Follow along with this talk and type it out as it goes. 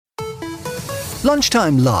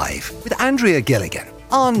Lunchtime Live with Andrea Gilligan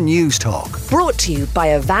on News Talk. Brought to you by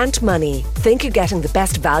Avant Money. Think you're getting the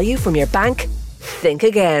best value from your bank? Think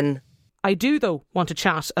again. I do, though, want to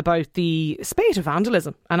chat about the spate of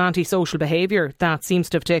vandalism and antisocial behaviour that seems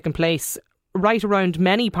to have taken place right around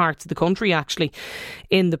many parts of the country, actually,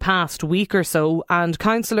 in the past week or so. And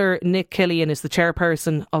Councillor Nick Killian is the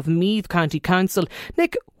chairperson of Meath County Council.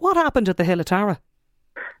 Nick, what happened at the Hill of Tara?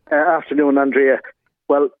 Afternoon, Andrea.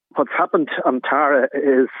 Well, what's happened on Tara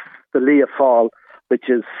is the Leah Fall, which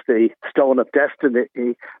is the Stone of Destiny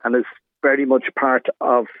and is very much part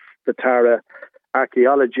of the Tara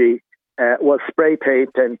archaeology, was spray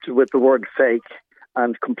painted with the word fake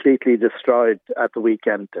and completely destroyed at the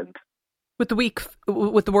weekend. With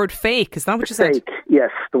the word fake, is that what you said? Fake,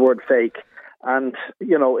 yes, the word fake. And,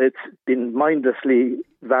 you know, it's been mindlessly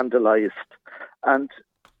vandalised. And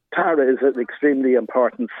Tara is an extremely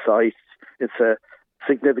important site. It's a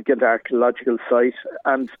significant archaeological site,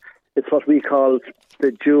 and it's what we call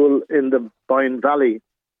the jewel in the Boyne Valley.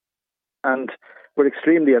 And we're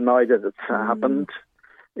extremely annoyed that it's happened.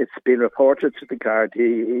 It's been reported to the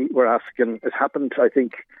Gardaí. We're asking, it happened, I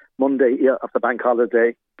think, Monday of the bank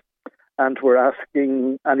holiday, and we're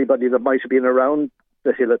asking anybody that might have been around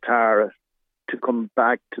the Hill of Tara to come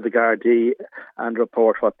back to the Gardaí and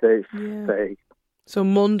report what they say. So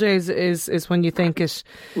Mondays is when you think it...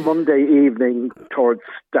 Monday evening towards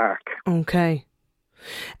dark. Okay.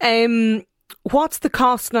 What's the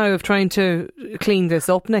cost now of trying to clean this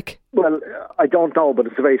up, Nick? Well, I don't know, but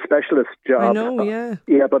it's a very specialist job. I know, yeah.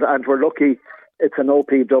 And we're lucky it's an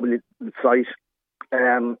OPW site.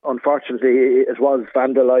 Unfortunately, it was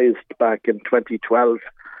vandalised back in 2012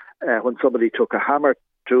 when somebody took a hammer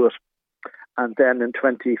to it. And then in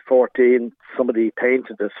 2014, somebody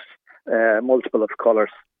painted it multiple of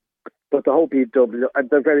colours. But the OPW,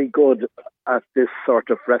 they're very good at this sort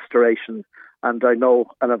of restoration. And I know,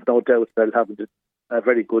 and I've no doubt they'll have a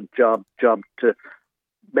very good job to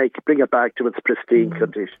bring it back to its pristine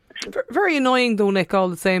condition. Very annoying though, Nick, all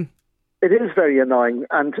the same. It is very annoying.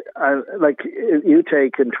 And like you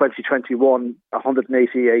take in 2021,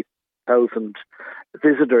 188,000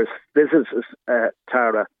 visitors visited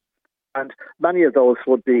Tara. And many of those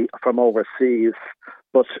would be from overseas.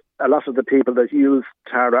 But a lot of the people that use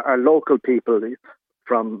Tara are local people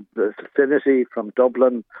from the vicinity, from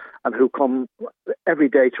Dublin, and who come every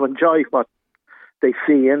day to enjoy what they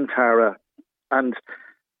see in Tara. And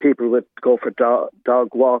people would go for dog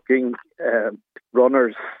walking,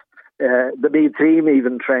 runners. The Meath team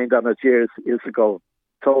even trained on it years ago.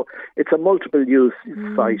 So it's a multiple-use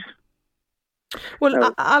site.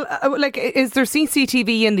 Well, is there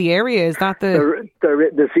CCTV in the area? Is that the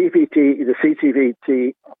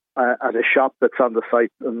CCTV at a shop that's on the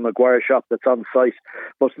site, a Maguire shop that's on site,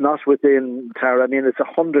 but not within Tara. I mean, it's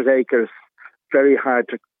 100 acres, very hard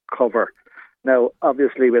to cover. Now,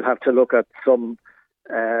 obviously, we'll have to look at some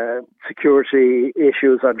security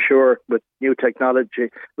issues. I'm sure with new technology,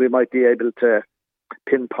 we might be able to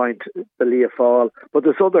pinpoint the Leah Fall. But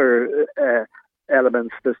there's other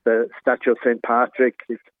elements. There's the statue of St. Patrick.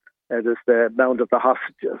 There's the Mound of the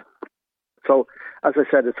Hostages. So, as I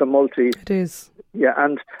said, it's a It is. Yeah,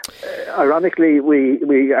 and ironically,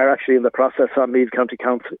 we are actually in the process on Meath County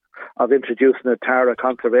Council of introducing a Tara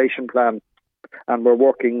conservation plan, and we're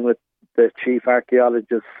working with the chief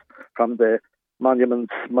archaeologist from the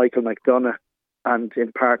monuments, Michael McDonough, and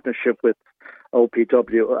in partnership with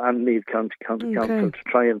OPW and Meath County Council to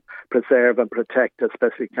try and preserve and protect as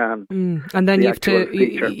best we can. And then you have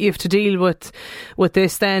to deal with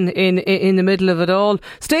this then in the middle of it all.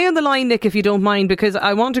 Stay on the line, Nick, if you don't mind, because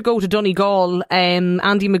I want to go to Donegal.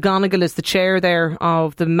 Andy McGonigal is the chair there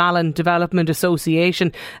of the Malin Development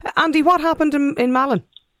Association. Andy, what happened in Malin?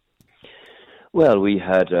 Well, we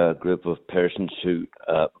had a group of persons who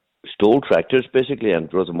stole tractors basically and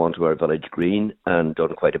drove them onto our village green and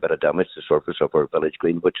done quite a bit of damage to the surface of our village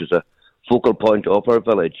green, which is a focal point of our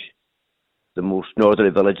village, the most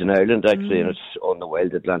northerly village in Ireland actually, and it's on the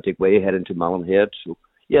Wild Atlantic Way heading to Malin Head. So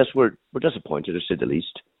yes, we're disappointed, to say the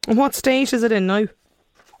least. And what state is it in now?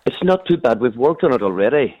 It's not too bad. We've worked on it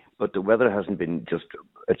already, but the weather hasn't been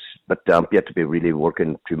it's a bit damp yet to be really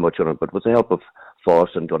working too much on it. But with the help of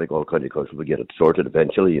FÁS and Donegal County Council, we'll get it sorted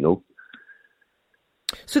eventually, you know.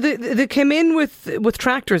 So they came in with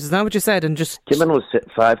tractors, is that what you said? And just came in with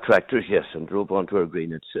 5 tractors, yes, and drove onto our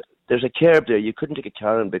green. There's a curb there. You couldn't take a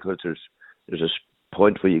car in because there's a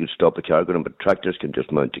point where you could stop a car going, but tractors can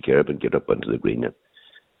just mount the curb and get up onto the green.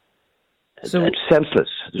 So it's senseless.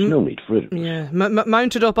 There's no need for it. Yeah,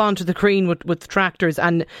 mounted up onto the green with tractors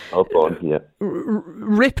and up on, yeah,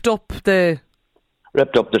 ripped up the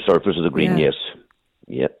surface of the green. Yeah. Yes,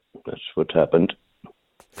 yeah, that's what happened.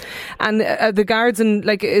 And the guards, and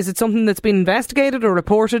is it something that's been investigated or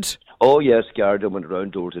reported? Oh yes, Garda went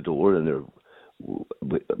around door to door, and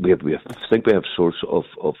we think we have source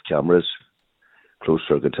of cameras, closed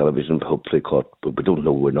circuit television, hopefully caught, but we don't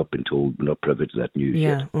know. We're not been told. We're not privy to that news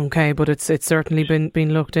yet. Okay, but it's certainly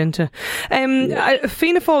been looked into.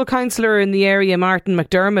 Fianna Fáil councillor in the area, Martin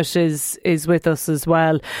McDermott, is with us as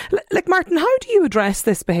well. Martin, how do you address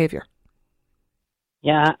this behaviour?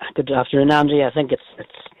 Yeah, good afternoon, Andy. I think it's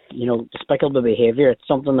despicable behaviour. It's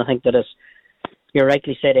something I think that is, you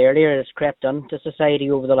rightly said earlier, it's crept into society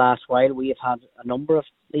over the last while. We have had a number of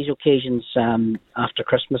these occasions. After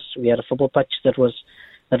Christmas, we had a football pitch that was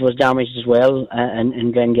damaged as well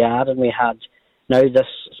in Glengad, and we had now this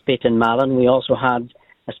spate in Malin. We also had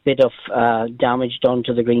a spate of damage done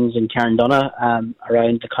to the greens in Carndonagh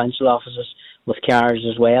around the council offices with cars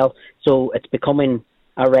as well. So it's becoming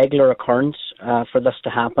a regular occurrence for this to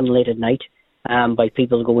happen late at night by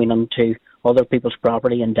people going onto other people's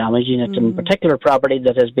property and damaging it, in particular property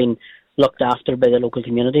that has been looked after by the local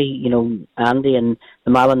community. Andy and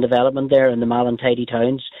the Malin development there and the Malin Tidy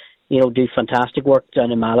Towns, do fantastic work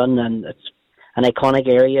down in Malin, and it's an iconic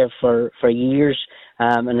area for years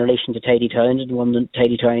in relation to Tidy Towns, and won the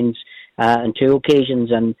Tidy Towns on 2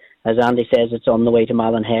 occasions, and as Andy says, it's on the way to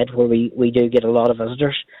Malin Head, where we do get a lot of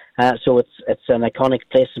visitors. So it's an iconic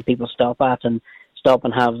place that people stop and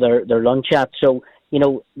have their lunch at. So,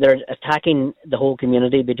 they're attacking the whole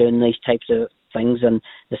community by doing these types of things, and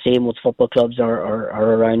the same with football clubs or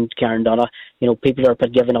around Carndonagh. People are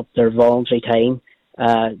giving up their voluntary time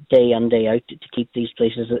day in, day out to keep these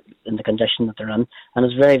places in the condition that they're in. And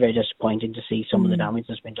it's very, very disappointing to see some of the damage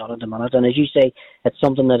that's been done at the minute. And as you say, it's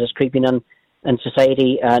something that is creeping in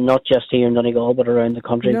society, not just here in Donegal, but around the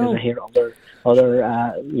country, because I hear other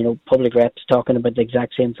public reps talking about the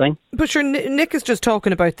exact same thing. But sure, Nick is just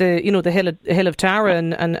talking about the Hill of Tara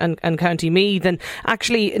and County Meath, and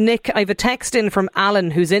actually, Nick, I've a text in from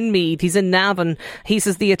Alan, who's in Meath. He's in Navan. He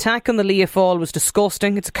says the attack on the Leah Fall was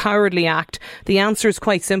disgusting. It's a cowardly act. The answer is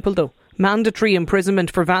quite simple, though. Mandatory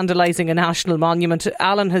imprisonment for vandalising a national monument.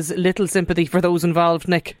 Alan has little sympathy for those involved,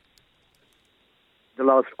 Nick. The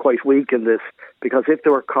law's quite weak in this, because if they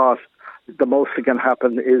were caught, the most that can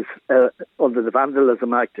happen is, under the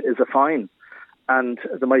Vandalism Act, is a fine. And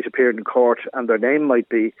they might appear in court, and their name might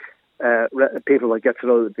be, people might get to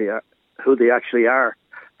know who they actually are.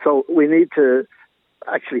 So we need to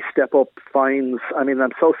actually step up fines. I mean,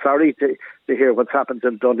 I'm so sorry to hear what's happened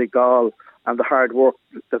in Donegal and the hard work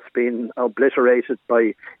that's been obliterated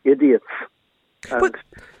by idiots. And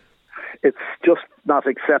it's just not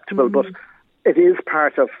acceptable. But it is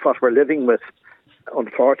part of what we're living with,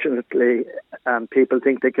 unfortunately, and people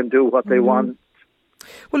think they can do what they want.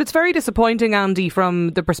 Well, it's very disappointing, Andy,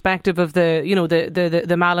 from the perspective of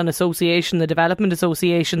the Malin Association, the Development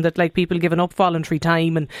Association, that people giving up voluntary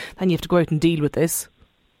time, and then you have to go out and deal with this.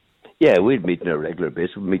 Yeah, we'd meet on a regular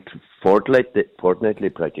basis. We meet fortnightly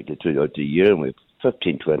practically throughout the year, and we have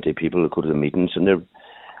 15, 20 people who go to the meetings, and they're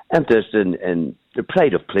interested in the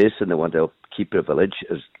pride of place, and they want to keep their village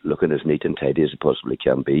as looking as neat and tidy as it possibly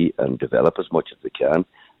can be, and develop as much as they can.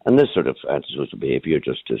 And this sort of antisocial behaviour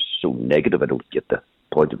just is so negative. I don't get the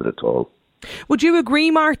point of it at all. Would you agree,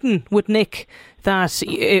 Martin, with Nick, that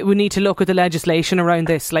we need to look at the legislation around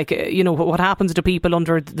this? What happens to people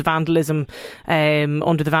under the Vandalism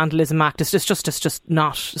Act is just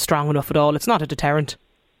not strong enough at all. It's not a deterrent.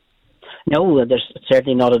 No, it's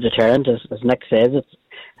certainly not a deterrent. As Nick says,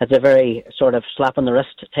 it's a very sort of slap on the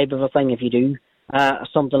wrist type of a thing if you do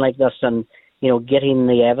something like this, and getting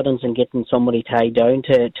the evidence and getting somebody tied down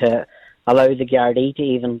to allow the Gardaí to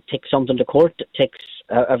even take something to court takes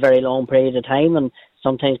a very long period of time, and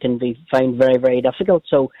sometimes can be found very, very difficult.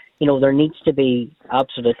 So there needs to be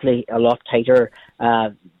absolutely a lot tighter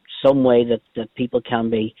some way that people can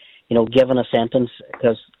be given a sentence,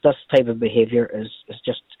 because this type of behaviour is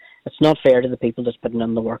just, it's not fair to the people that's putting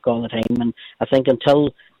in the work all the time. And I think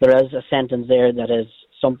until there is a sentence there that is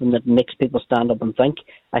something that makes people stand up and think,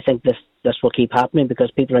 I think this will keep happening,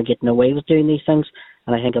 because people are getting away with doing these things.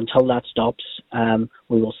 And I think until that stops,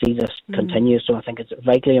 we will see this continue. So I think it's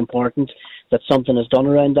vitally important that something is done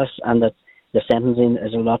around this, and that the sentencing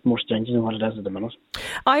is a lot more stringent than what it is at the minute.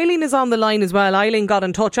 Eileen is on the line as well. Eileen got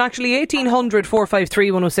in touch. Actually, 1800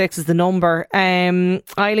 453 106 is the number.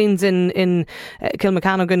 Eileen's in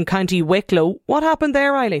Kilmacanagan, County Wicklow. What happened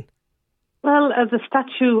there, Eileen? Well, the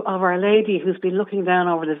statue of Our Lady, who's been looking down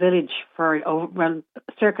over the village for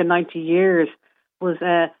circa 90 years, was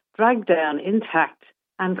dragged down intact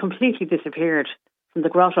and completely disappeared from the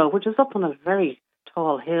grotto, which is up on a very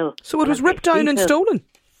tall hill. So it was ripped down and stolen?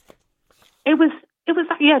 It It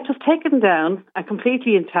was, just taken down and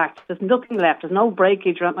completely intact. There's nothing left. There's no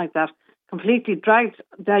breakage or anything like that. Completely dragged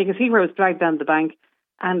down. You can see where it was dragged down the bank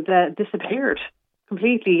and disappeared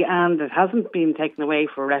completely. And it hasn't been taken away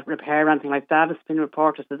for repair or anything like that. It's been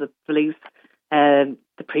reported to the police. The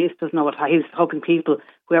priest doesn't know what he's hoping people,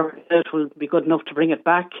 whoever it will be good enough to bring it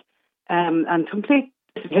back. And complete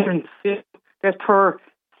disappearance. There's poor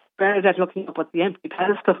Bernadette looking up at the empty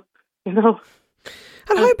pedestal, you know.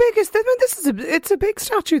 And how big is this? I mean, it's a big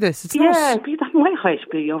statue, this. It's not... my height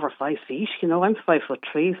would be over 5 feet, you know. I'm 5'3", so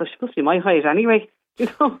she's supposed to be my height anyway, you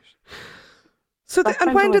know. So,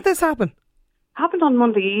 and when did this happen? Happened on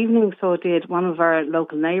Monday evening, so it did. One of our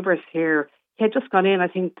local neighbours here, he had just gone in, I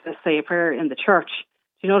think, to say a prayer in the church.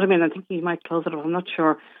 Do you know what I mean? I think he might close it up, I'm not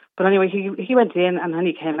sure. But anyway, he went in and then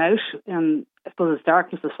he came out, and I suppose as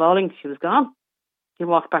darkness was falling, she was gone. He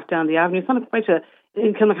walked back down the avenue. It's on quite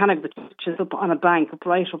in Kilmechanic, the church is up on a bank,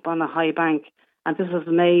 right up on a high bank. And this was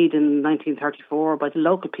made in 1934 by the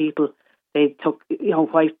local people. They took,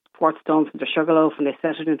 white quartz stones from the Sugarloaf and they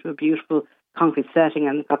set it into a beautiful concrete setting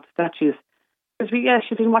and got the statues.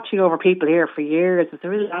 She's been watching over people here for years. It's a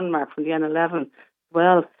real landmark from the N11 as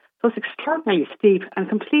well. So it's extraordinarily steep and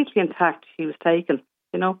completely intact. She was taken,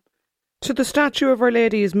 you know. So the statue of Our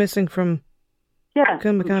Lady is missing from Kilmechanic?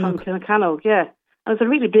 From Kilmechanic, yeah. And it's a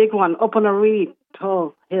really big one up on a really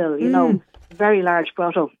tall hill, you know, very large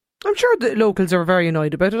grotto. I'm sure the locals are very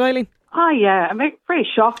annoyed about it, Eileen. Oh, yeah. I'm very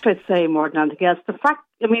shocked, I'd say, more than anything else. The fact,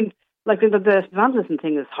 I mean, like the vandalism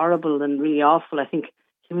thing is horrible and really awful. I think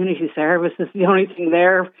community service is the only thing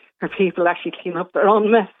there for people actually clean up their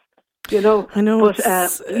own mess, you know. I know. But,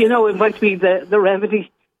 it might be the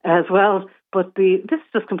remedy as well. But this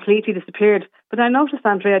just completely disappeared. But I noticed,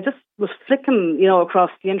 Andrea, I just was flicking,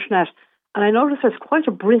 across the internet, and I noticed there's quite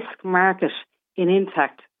a brisk market in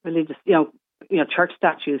intact religious, church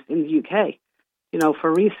statues in the UK,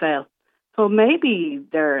 for resale. So maybe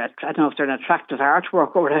I don't know if they're an attractive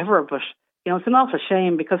artwork or whatever, but, it's an awful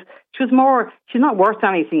shame because she's not worth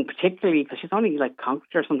anything particularly because she's only like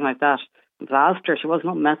concrete or something like that, and plaster. She was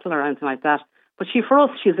not metal or anything like that. But for us,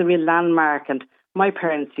 she's a real landmark, and my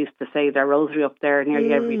parents used to say their rosary up there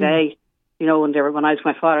nearly every day, when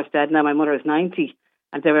my father's dead now, my mother is 90,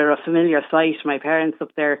 and they were a familiar sight, my parents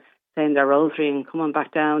up there saying their rosary and coming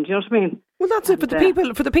back down. Do you know what I mean? Well, that's it for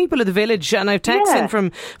the people of the village, and I've texted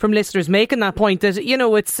from listeners making that point that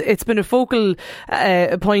it's been a focal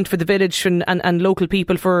point for the village and local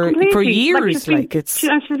people for years. She's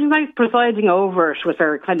like presiding over it with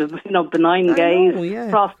her kind of benign gaze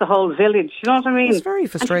across the whole village. You know what I mean? It's very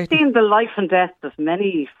frustrating. And she's seen the life and death of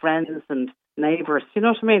many friends and neighbours. You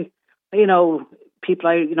know what I mean? People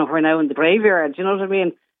who are now in the graveyard. You know what I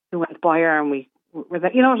mean? Who went by her and we were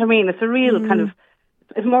there. You know what I mean? It's a real kind of.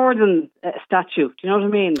 It's more than a statue. Do you know what I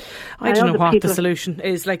mean? I don't know what the solution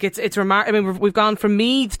is. Like it's remarkable. I mean, we've gone from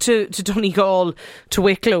Meath to Donegal to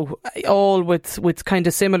Wicklow, all with kind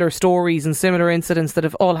of similar stories and similar incidents that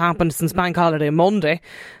have all happened since Bank Holiday Monday,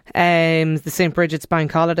 the St. Bridget's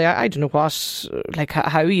Bank Holiday. I don't know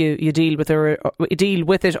how you deal with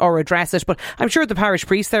it or address it. But I'm sure the parish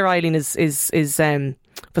priest there, Eileen, is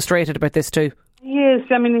frustrated about this too. Yes,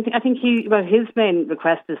 I mean, I think his main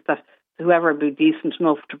request is that whoever would be decent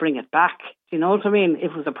enough to bring it back. Do you know what I mean?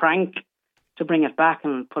 If it was a prank, to bring it back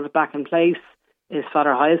and put it back in place is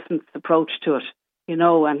Father Hyacinth's approach to it,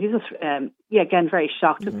 and he's just, again, very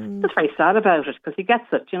shocked. Just very sad about it because he gets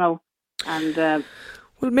it, and well,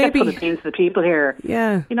 maybe that's what it means to the people here.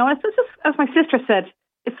 Yeah. It's just, as my sister said,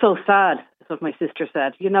 it's so sad. What my sister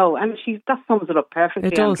said, and that sums it up perfectly.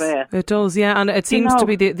 It does, yeah, and it seems to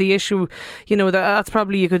be the issue. That's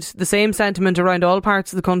probably the same sentiment around all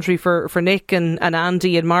parts of the country for Nick and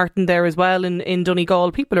Andy and Martin there as well in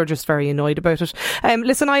Donegal. People are just very annoyed about it.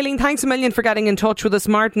 Listen, Eileen, thanks a million for getting in touch with us.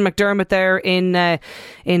 Martin McDermott there in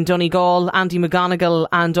Donegal, Andy McGonigal,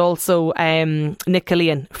 and also Nick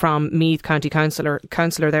Killian from Meath County Councillor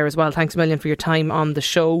there as well. Thanks a million for your time on the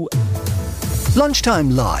show.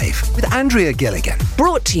 Lunchtime Live with Andrea Gilligan.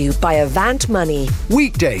 Brought to you by Avant Money.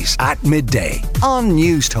 Weekdays at midday on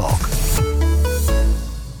News Talk.